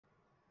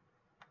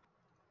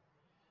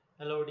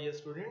Hello dear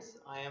students,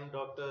 I am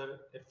Dr.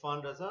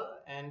 Irfan Raza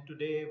and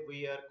today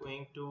we are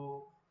going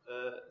to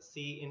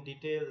see in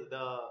detail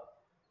the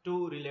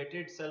two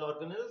related cell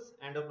organelles,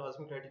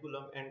 endoplasmic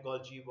reticulum and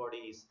Golgi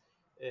bodies.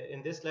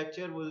 In this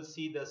lecture we will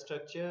see the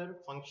structure,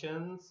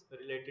 functions,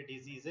 related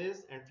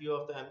diseases and few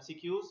of the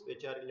MCQs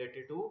which are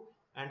related to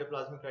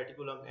endoplasmic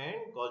reticulum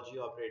and Golgi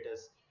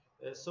apparatus.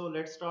 So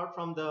let's start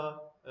from the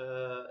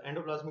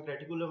endoplasmic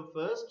reticulum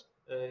first.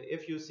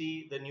 If you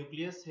see the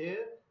nucleus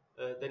here,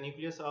 the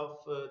nucleus of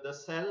the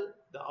cell,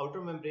 the outer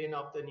membrane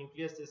of the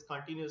nucleus is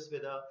continuous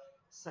with a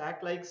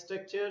sac-like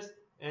structures,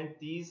 and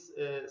these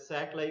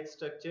sac-like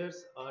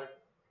structures are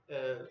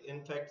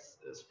in fact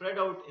spread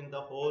out in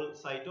the whole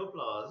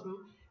cytoplasm,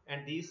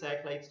 and these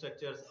sac-like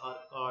structures are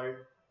called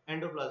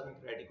endoplasmic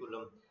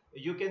reticulum.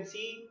 You can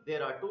see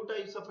there are two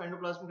types of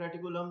endoplasmic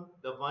reticulum.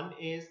 The one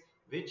is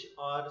which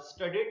are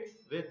studded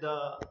with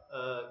the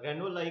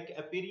granule-like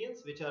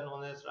appearance, which are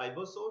known as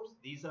ribosomes.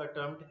 These are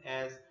termed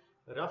as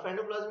rough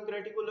endoplasmic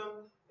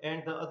reticulum,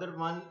 and the other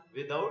one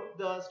without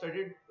the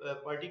studded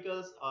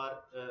particles or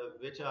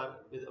which are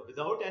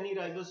without any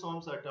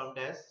ribosomes are termed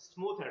as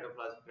smooth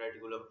endoplasmic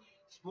reticulum.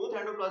 Smooth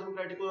endoplasmic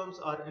reticulums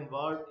are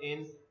involved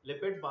in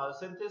lipid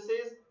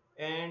biosynthesis,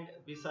 and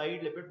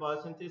beside lipid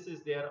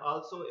biosynthesis they are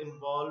also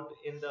involved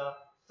in the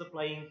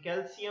supplying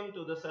calcium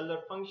to the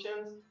cellular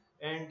functions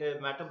and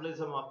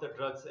metabolism of the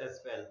drugs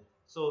as well.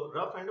 So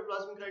rough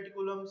endoplasmic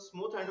reticulum,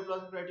 smooth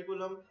endoplasmic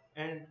reticulum,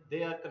 and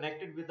they are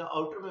connected with the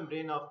outer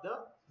membrane of the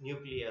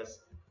nucleus.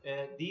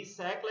 These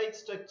sac-like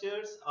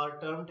structures are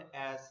termed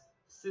as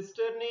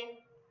cisternae,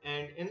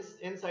 and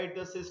inside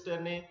the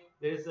cisternae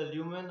there is a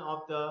lumen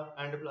of the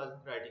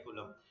endoplasmic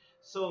reticulum.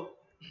 So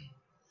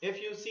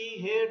if you see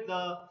here,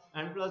 the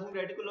endoplasmic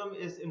reticulum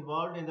is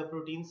involved in the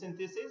protein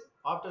synthesis.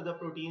 After the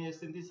protein is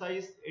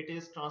synthesized, it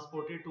is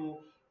transported to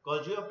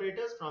Golgi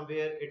apparatus, from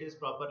where it is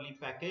properly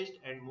packaged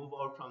and move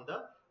out from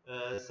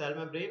the cell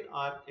membrane,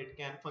 or it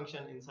can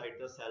function inside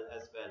the cell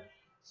as well.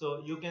 So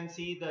you can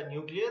see the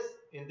nucleus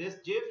in this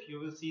GIF.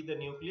 You will see the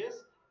nucleus,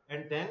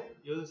 and then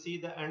you will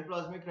see the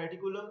endoplasmic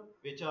reticulum,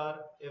 which are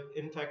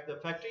in fact the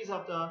factories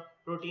of the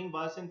protein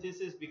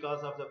biosynthesis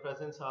because of the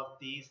presence of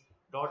these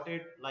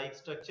dotted like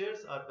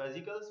structures or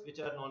vesicles,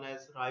 which are known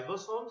as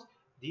ribosomes.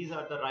 These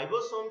are the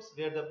ribosomes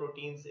where the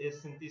proteins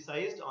is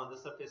synthesized on the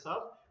surface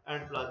of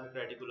endoplasmic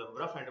reticulum,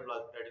 rough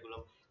endoplasmic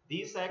reticulum.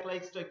 These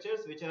sac-like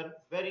structures, which are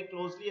very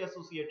closely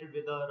associated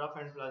with the rough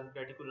endoplasmic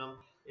reticulum,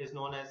 is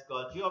known as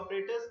Golgi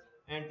apparatus,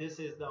 and this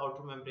is the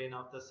outer membrane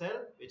of the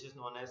cell, which is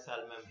known as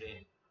cell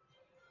membrane.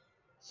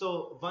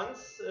 So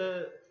once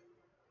a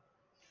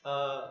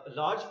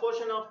large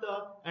portion of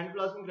the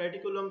endoplasmic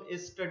reticulum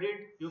is studded,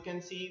 you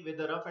can see with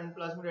the rough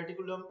endoplasmic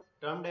reticulum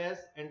termed as,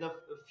 and the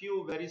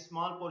few very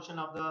small portion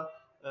of the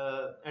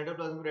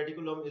endoplasmic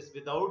reticulum is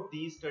without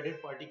these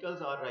studded particles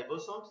or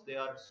ribosomes. They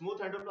are smooth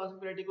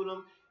endoplasmic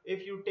reticulum.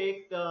 If you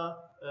take the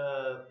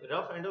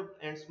rough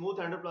and smooth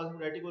endoplasmic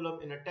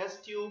reticulum in a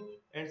test tube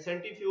and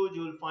centrifuge,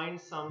 you will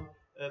find some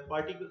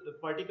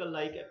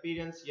particle-like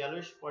appearance,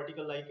 yellowish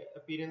particle-like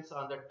appearance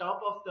on the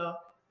top of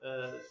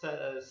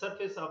the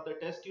surface of the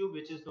test tube,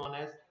 which is known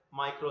as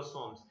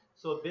microsomes.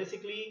 So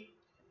basically,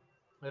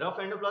 rough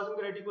endoplasmic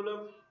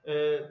reticulum,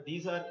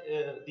 these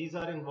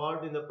are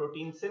involved in the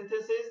protein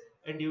synthesis,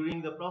 and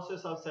during the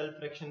process of cell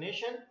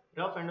fractionation,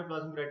 rough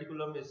endoplasmic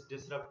reticulum is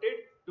disrupted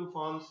to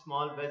form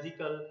small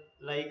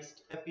vesicle-like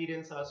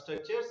appearance or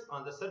structures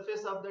on the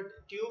surface of the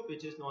tube,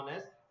 which is known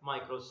as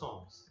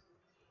microsomes.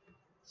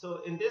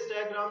 So in this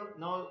diagram,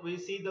 now we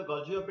see the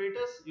Golgi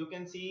apparatus. You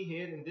can see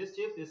here in this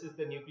GIF, this is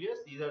the nucleus.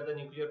 These are the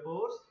nuclear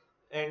pores,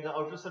 and the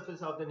outer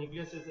surface of the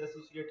nucleus is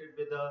associated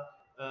with the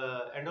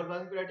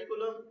endoplasmic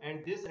reticulum,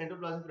 and this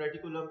endoplasmic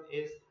reticulum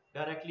is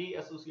directly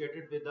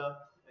associated with the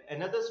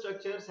another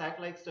structure,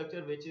 sac-like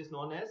structure, which is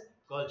known as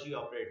Golgi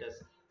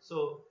apparatus.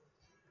 So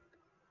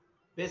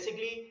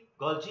basically,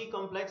 Golgi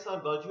complex or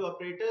Golgi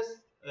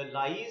apparatus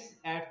lies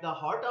at the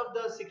heart of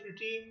the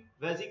secretory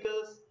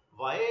vesicles.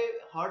 Why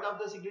heart of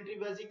the secretory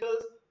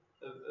vesicles?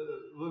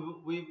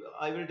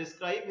 I will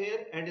describe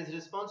here, and is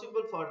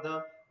responsible for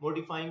the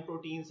modifying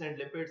proteins and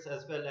lipids,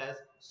 as well as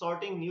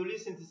sorting newly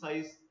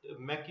synthesized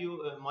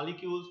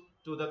molecules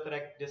to the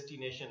correct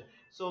destination.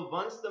 So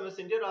once the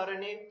messenger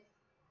RNA,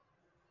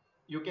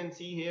 you can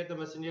see here the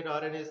messenger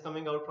RNA is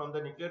coming out from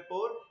the nuclear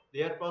pore.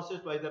 They are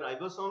processed by the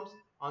ribosomes.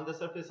 On the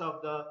surface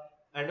of the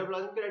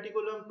endoplasmic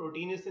reticulum,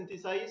 protein is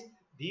synthesized.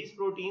 These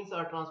proteins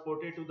are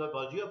transported to the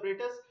Golgi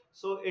apparatus.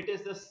 So it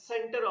is the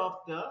center of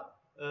the,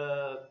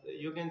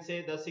 you can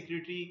say, the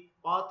secretory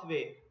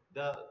pathway.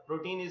 The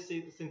protein is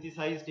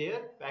synthesized here,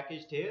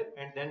 packaged here,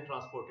 and then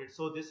transported.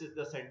 So this is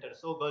the center.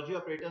 So Golgi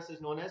apparatus is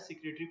known as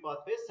secretory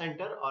pathway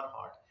center or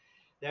heart.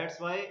 That's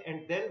why,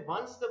 and then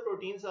once the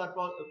proteins are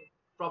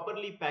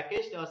properly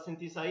packaged or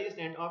synthesized,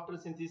 and after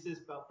synthesis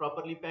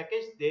properly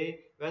packaged,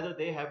 whether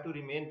they have to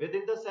remain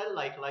within the cell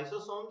like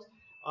lysosomes,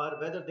 or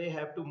whether they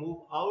have to move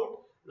out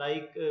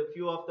like a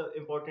few of the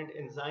important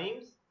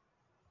enzymes,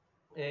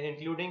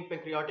 including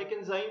pancreatic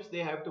enzymes, they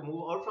have to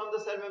move out from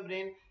the cell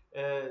membrane.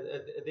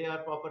 they are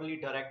properly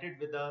directed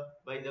with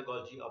by the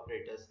Golgi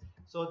apparatus.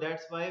 So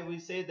that's why we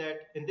say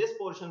that in this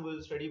portion we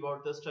will study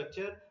about the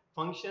structure,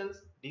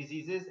 functions,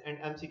 diseases, and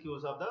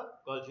MCQs of the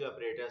Golgi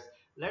apparatus.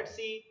 Let's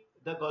see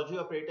the Golgi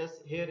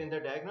apparatus here in the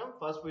diagram.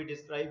 First we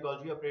describe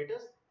Golgi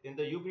apparatus. In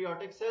the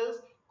eukaryotic cells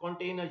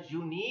contain a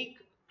unique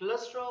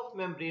cluster of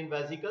membrane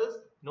vesicles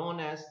known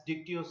as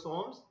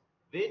dictyosomes,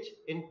 which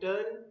in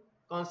turn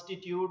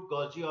constitute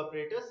Golgi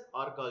apparatus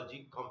or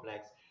Golgi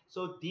complex.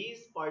 So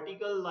these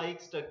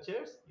particle-like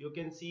structures, you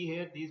can see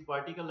here these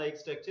particle-like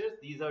structures,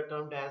 these are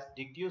termed as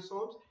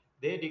dictyosomes.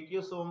 Their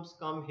dictyosomes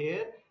come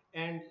here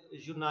and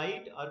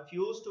unite or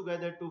fuse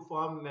together to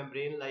form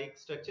membrane-like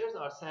structures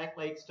or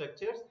sac-like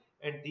structures,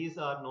 and these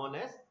are known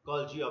as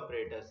Golgi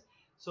apparatus.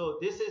 So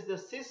this is the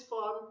cis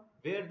form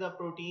where the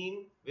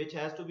protein which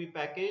has to be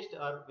packaged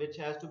or which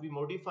has to be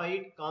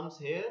modified comes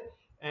here,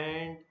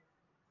 and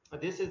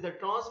this is the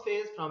trans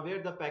phase from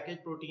where the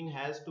packaged protein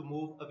has to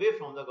move away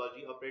from the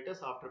Golgi apparatus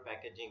after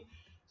packaging.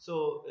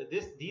 So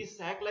these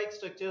sac-like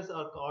structures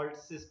are called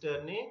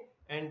cisternae,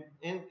 and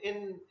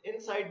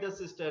inside the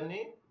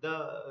cisternae,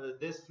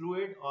 this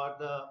fluid or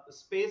the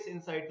space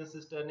inside the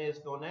cisternae is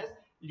known as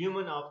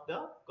lumen of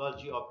the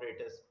Golgi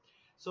apparatus.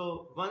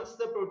 So once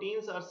the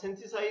proteins are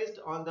synthesized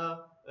on the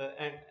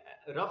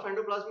rough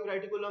endoplasmic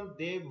reticulum,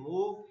 they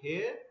move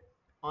here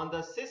on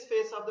the cis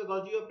face of the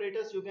Golgi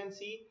apparatus. You can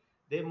see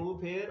they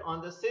move here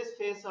on the cis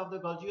face of the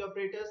Golgi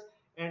apparatus,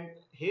 and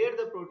here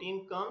the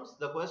protein comes.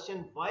 The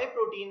question, why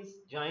proteins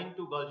join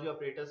to Golgi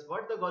apparatus?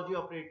 What the Golgi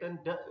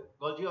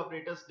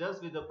apparatus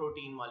does with the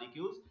protein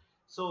molecules?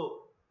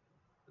 So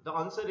the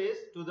answer is,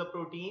 to the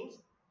proteins,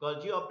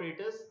 Golgi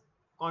apparatus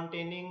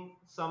containing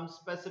some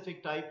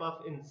specific type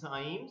of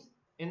enzymes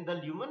in the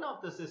lumen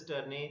of the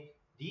cisternae.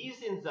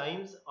 These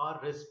enzymes are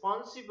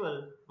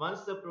responsible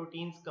once the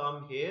proteins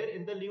come here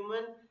in the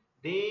lumen.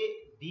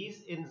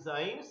 These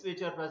enzymes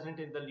which are present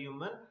in the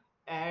lumen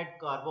add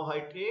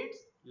carbohydrates,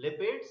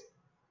 lipids,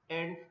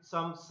 and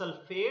some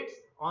sulfates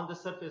on the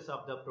surface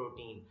of the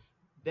protein.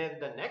 Then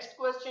the next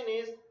question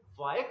is,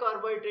 why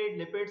carbohydrate,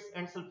 lipids,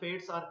 and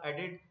sulfates are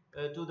added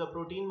to the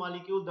protein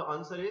molecule? The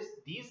answer is,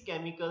 these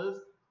chemicals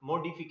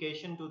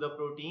modification to the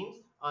proteins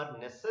are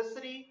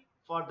necessary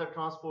for the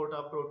transport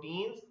of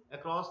proteins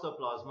across the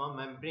plasma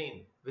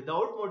membrane.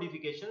 Without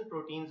modification,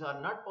 proteins are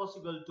not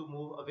possible to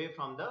move away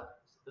from the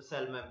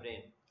cell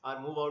membrane or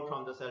move out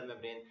from the cell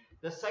membrane.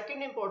 The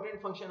second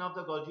important function of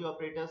the Golgi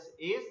apparatus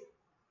is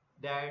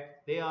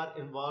that they are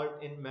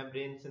involved in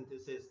membrane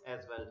synthesis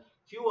as well.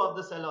 Few of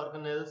the cell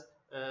organelles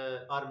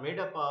are made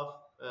up of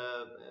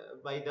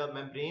by the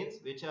membranes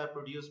which are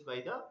produced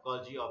by the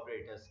Golgi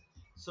apparatus.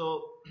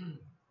 So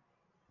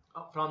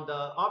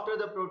after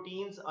the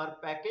proteins are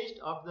packaged,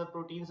 after the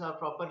proteins are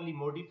properly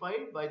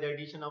modified by the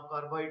addition of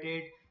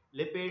carbohydrate,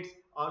 lipids,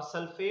 or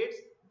sulfates,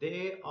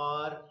 they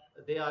are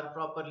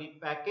properly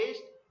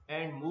packaged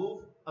and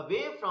move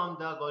away from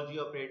the Golgi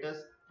apparatus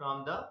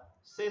from the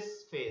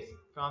cis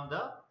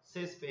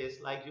phase,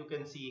 like you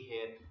can see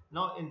here.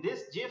 Now in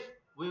this GIF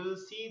we will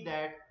see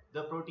that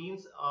the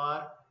proteins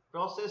are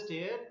processed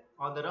here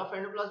on the rough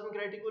endoplasmic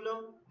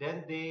reticulum,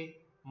 then they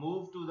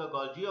move to the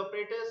Golgi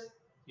apparatus.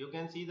 You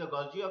can see the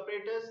Golgi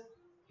apparatus.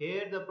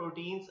 Here the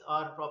proteins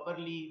are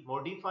properly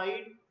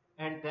modified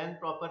and then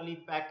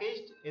properly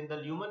packaged in the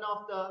lumen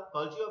of the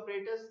Golgi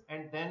apparatus,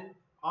 and then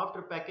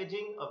after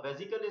packaging a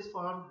vesicle is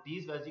formed.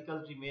 These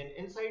vesicles remain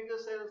inside the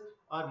cells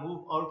or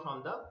move out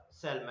from the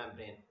cell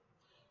membrane.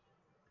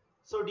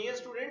 So dear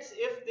students,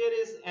 if there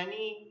is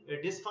any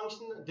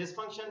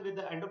dysfunction with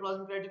the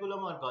endoplasmic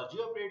reticulum or Golgi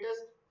apparatus,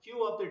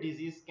 few of the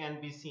disease can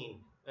be seen.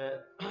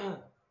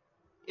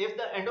 If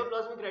the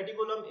endoplasmic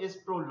reticulum is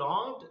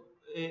prolonged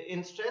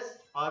in stress,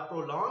 or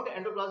prolonged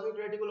endoplasmic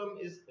reticulum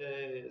is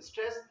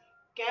stress,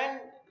 can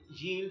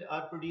yield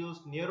or produce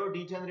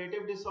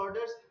neurodegenerative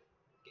disorders.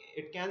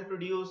 It can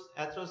produce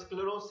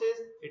atherosclerosis,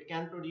 it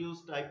can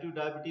produce type 2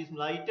 diabetes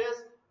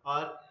mellitus,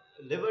 or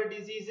liver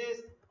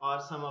diseases, or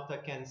some of the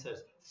cancers.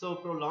 So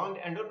prolonged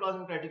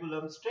endoplasmic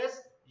reticulum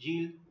stress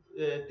yield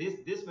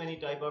this many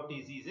type of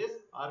diseases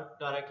are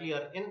directly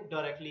or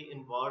indirectly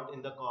involved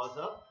in the cause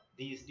of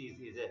these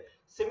diseases.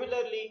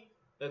 Similarly,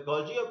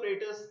 Golgi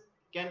apparatus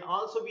can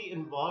also be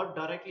involved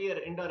directly or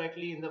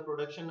indirectly in the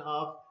production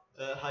of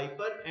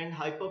hyper and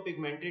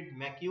hypopigmented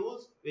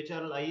macules, which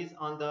are lying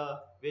on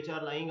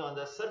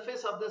the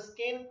surface of the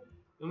skin,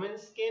 human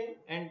skin,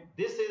 and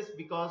this is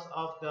because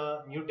of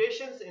the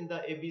mutations in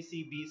the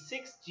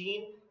ABCB6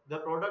 gene. The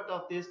product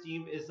of this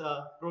gene is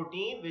a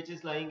protein which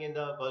is lying in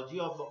the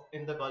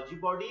Golgi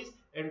bodies,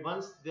 and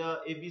once the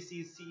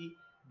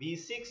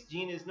ABCB6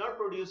 gene is not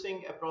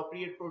producing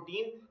appropriate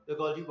protein, the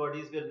Golgi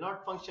bodies will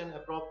not function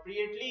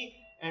appropriately,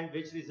 and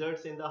which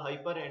results in the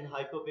hyper and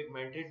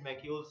hypopigmented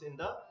macules in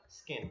the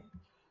skin.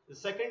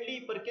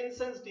 Secondly,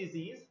 Parkinson's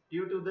disease,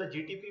 due to the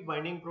GTP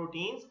binding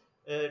proteins,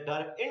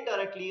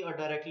 indirectly or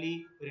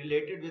directly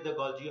related with the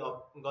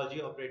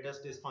Golgi apparatus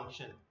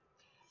dysfunction.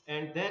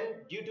 And then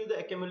due to the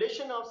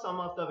accumulation of some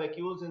of the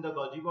vacuoles in the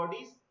Golgi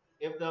bodies,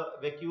 if the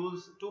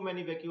vacuoles, too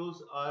many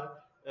vacuoles are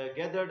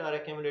gathered or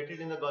accumulated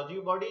in the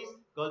Golgi bodies.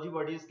 Golgi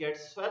bodies get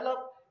swell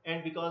up,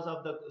 and because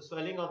of the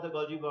swelling of the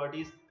Golgi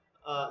bodies,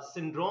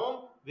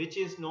 syndrome which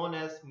is known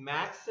as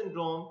MACS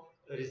syndrome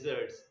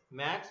results.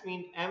 MACS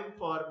mean M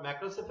for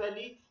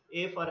macrocephaly,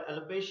 A for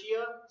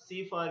alopecia,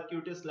 C for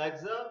cutis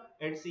laxa,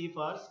 and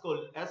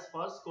S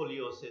for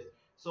scoliosis.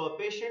 So a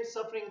patient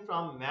suffering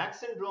from MACS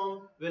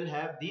syndrome will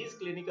have these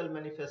clinical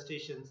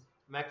manifestations: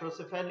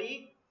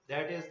 macrocephaly,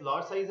 that is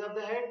large size of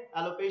the head;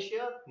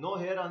 alopecia, no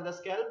hair on the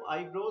scalp,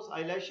 eyebrows,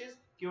 eyelashes;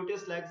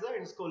 cutis laxa;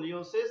 and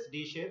scoliosis,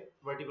 D-shaped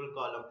vertebral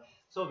column.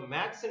 So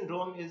MACS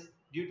syndrome is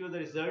due to the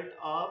result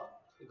of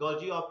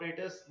Golgi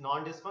apparatus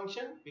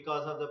non-dysfunction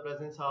because of the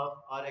presence of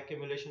or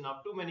accumulation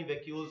of too many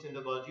vacuoles in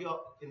the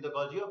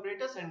Golgi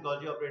apparatus, and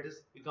Golgi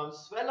apparatus becomes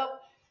swell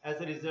up. As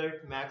a result,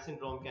 MACS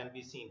syndrome can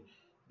be seen.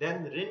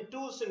 Then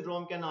RIN2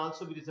 syndrome can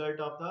also be result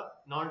of the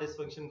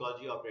non-dysfunction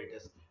Golgi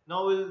apparatus.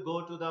 Now we'll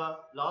go to the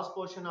last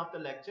portion of the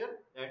lecture,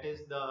 that is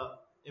the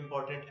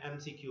important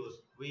MCQs.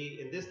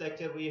 In this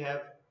lecture we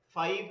have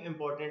 5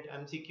 important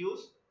MCQs.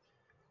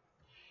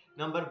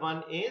 Number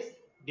 1 is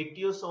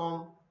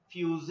dictyosome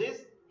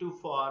fuses to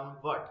form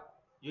what?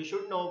 You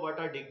should know what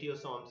are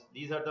dictyosomes.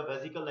 These are the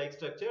vesicle-like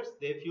structures.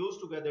 They fuse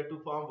together to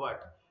form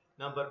what?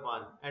 Number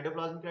 1,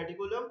 endoplasmic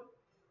reticulum.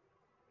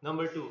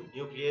 Number 2,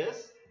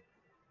 nucleus.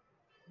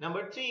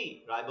 Number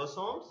 3,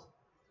 ribosomes,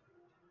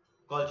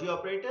 Golgi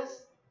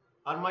apparatus,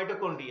 or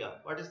mitochondria.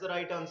 What is the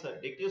right answer?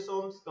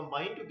 Dictyosomes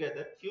combine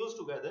together, fuse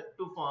together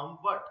to form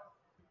what?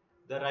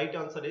 The right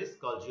answer is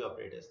Golgi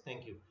apparatus.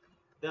 Thank you.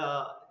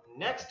 The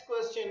next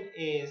question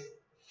is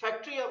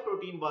factory of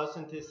protein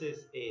biosynthesis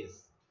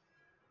is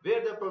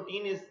where the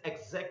protein is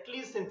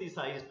exactly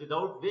synthesized,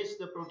 without which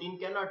the protein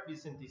cannot be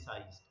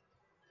synthesized.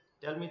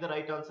 Tell me the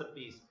right answer,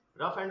 please.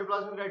 Rough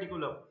endoplasmic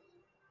reticulum,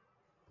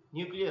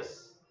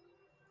 nucleus,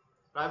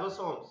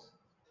 ribosomes,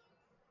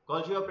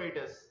 Golgi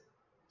apparatus,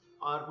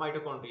 or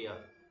mitochondria.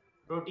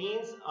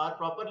 Proteins are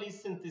properly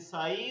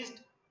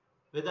synthesized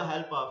with the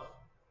help of,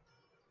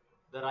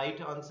 the right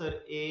answer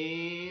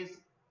is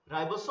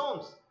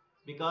ribosomes,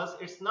 because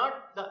it's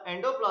not the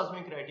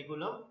endoplasmic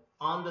reticulum.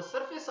 On the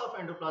surface of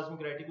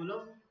endoplasmic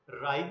reticulum,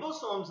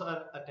 ribosomes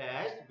are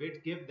attached,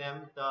 which give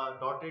them the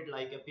dotted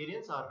like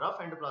appearance or rough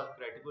endoplasmic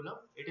reticulum.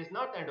 It is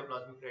not the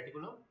endoplasmic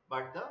reticulum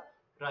but the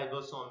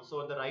ribosome.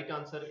 So the right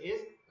answer is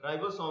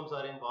ribosomes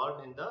are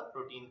involved in the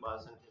protein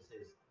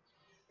biosynthesis.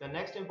 The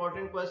next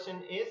important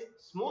question is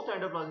smooth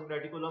endoplasmic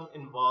reticulum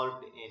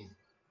involved in.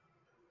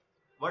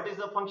 What is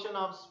the function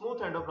of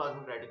smooth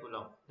endoplasmic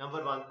reticulum?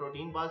 Number 1,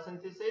 protein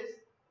biosynthesis,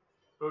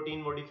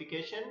 protein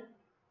modification,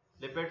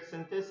 lipid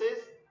synthesis,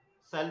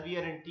 cell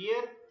wear and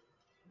tear,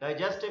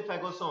 digestive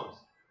phagosomes.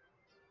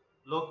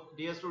 Look,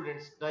 dear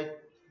students, the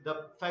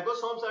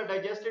phagosomes are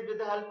digested with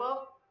the help of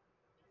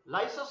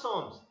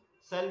lysosomes.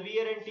 Cell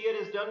wear and tear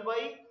is done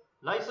by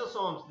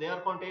lysosomes. They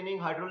are containing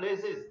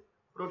hydrolases.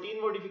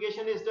 Protein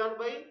modification is done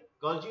by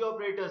Golgi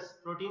apparatus.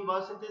 Protein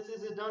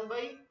biosynthesis is done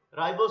by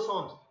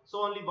ribosomes.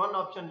 So only one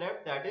option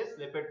left, that is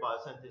lipid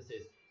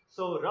biosynthesis.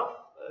 So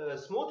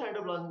smooth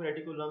endoplasmic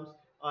reticulums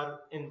are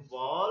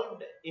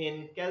involved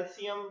in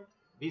calcium.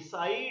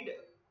 Beside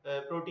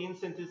protein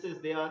synthesis,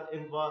 they are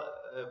involved.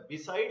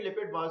 Beside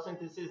lipid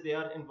biosynthesis, they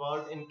are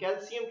involved in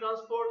calcium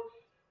transport,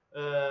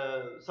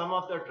 some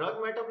of the drug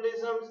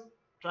metabolisms,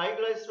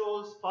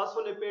 triglycerols,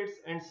 phospholipids,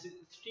 and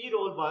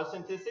sterol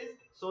biosynthesis.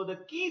 So the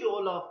key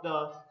role of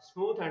the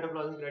smooth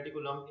endoplasmic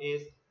reticulum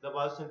is the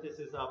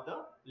biosynthesis of the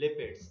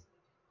lipids.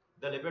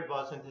 The lipid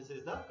biosynthesis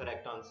is the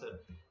correct answer.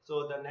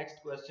 So the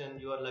next question,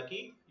 you are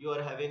lucky. You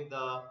are having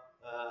the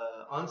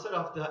answer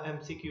of the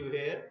MCQ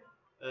here.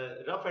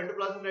 Rough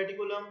endoplasmic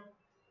reticulum,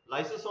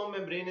 lysosome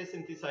membrane is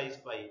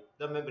synthesized by.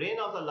 The membrane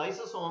of the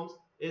lysosomes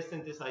is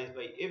synthesized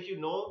by. If you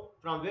know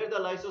from where the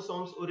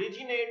lysosomes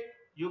originate,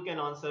 you can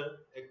answer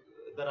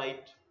the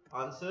right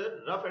answer.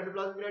 Rough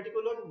endoplasmic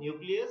reticulum,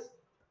 nucleus,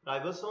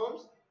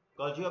 ribosomes,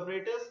 Golgi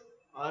apparatus,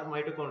 or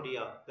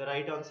mitochondria. The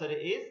right answer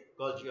is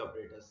Golgi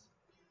apparatus.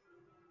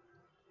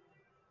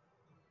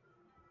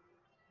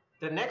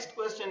 The next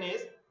question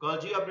is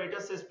Golgi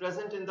apparatus is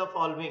present in the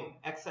following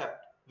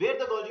except where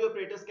the Golgi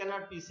apparatus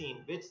cannot be seen.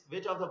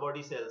 Which of the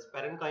body cells?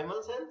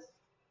 Parenchymal cells,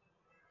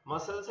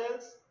 muscle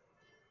cells,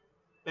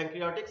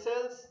 pancreatic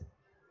cells,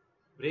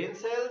 brain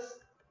cells,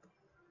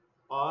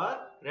 or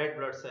red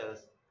blood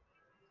cells.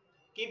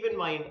 Keep in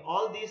mind,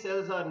 all these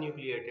cells are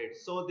nucleated,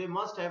 so they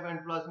must have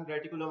endoplasmic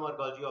reticulum or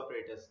Golgi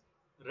apparatus.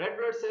 Red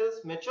blood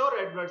cells, mature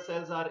red blood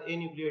cells are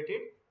anucleated,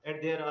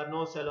 and there are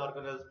no cell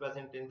organelles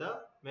present in the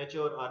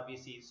mature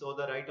RBC. So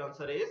the right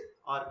answer is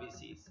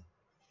RBCs.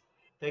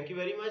 Thank you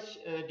very much,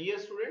 dear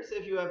students.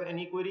 If you have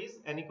any queries,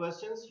 any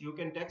questions, you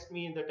can text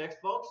me in the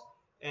text box,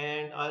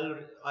 and I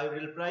will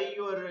reply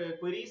your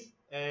queries.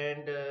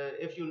 And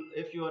if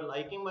you are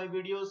liking my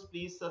videos,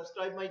 please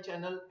subscribe my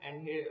channel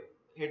and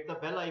hit the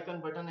bell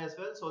icon button as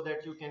well, so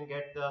that you can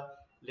get the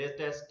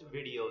latest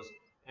videos.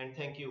 And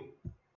thank you.